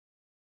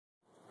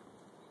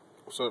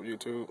What's up,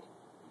 YouTube?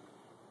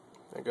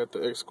 I got the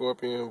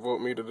xscorpion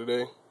voltmeter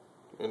today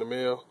in the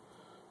mail.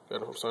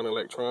 Got it from Sun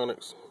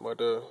Electronics. About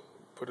to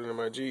put it in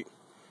my Jeep.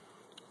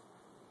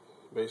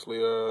 Basically,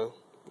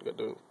 got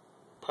the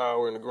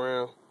power in the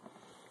ground.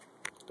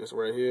 This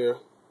right here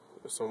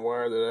is some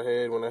wire that I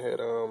had when I had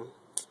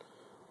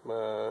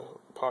my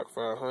POC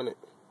 500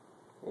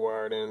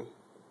 wired in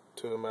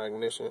to my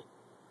ignition.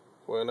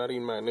 Well, not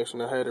even my ignition.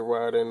 I had it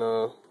wired in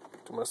to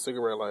my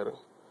cigarette lighter,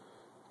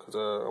 because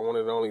I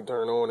wanted it to only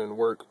turn on and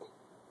work,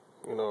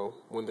 you know,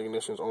 when the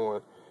ignition's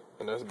on.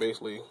 And that's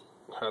basically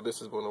how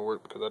this is going to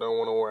work, because I don't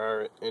want to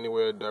wire it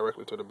anywhere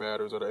directly to the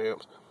batteries or the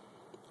amps,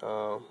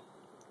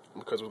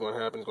 because what's going to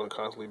happen is going to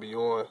constantly be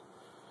on.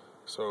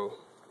 So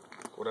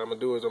what I'm going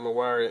to do is I'm going to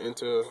wire it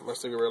into my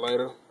cigarette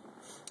lighter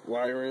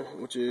wiring,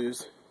 which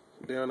is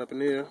down up in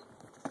there,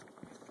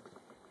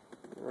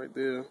 right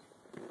there.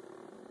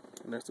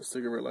 And that's the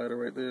cigarette lighter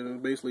right there.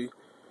 It's basically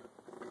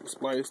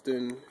spliced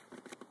and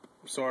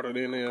soldered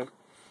in there.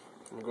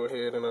 I'm going to go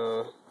ahead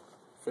and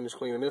finish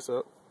cleaning this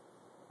up.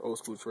 Old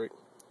school trick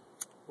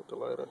with the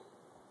lighter.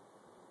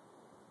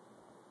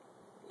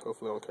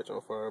 Hopefully it don't catch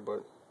on fire,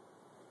 but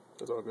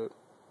it's all good.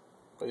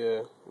 But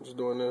yeah, I'm just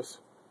doing this.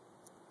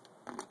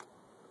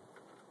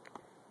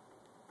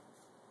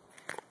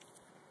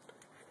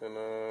 And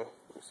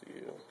let's see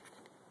here.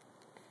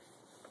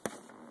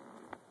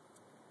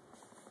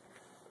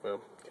 Well,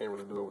 can't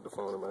really do it with the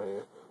phone in my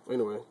hand. But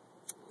anyway,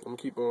 I'm gonna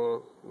keep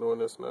on doing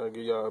this and I'll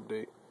give y'all an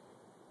update.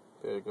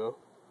 There you go.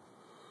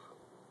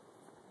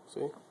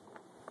 See?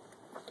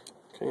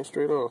 Came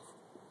straight off.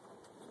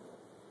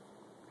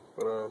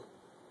 But I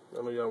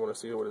know y'all want to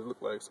see what it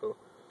looked like, so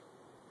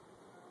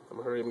I'm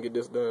gonna hurry up and get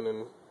this done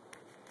and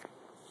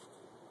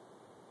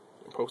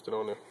post it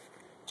on there.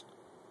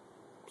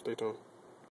 Stay tuned.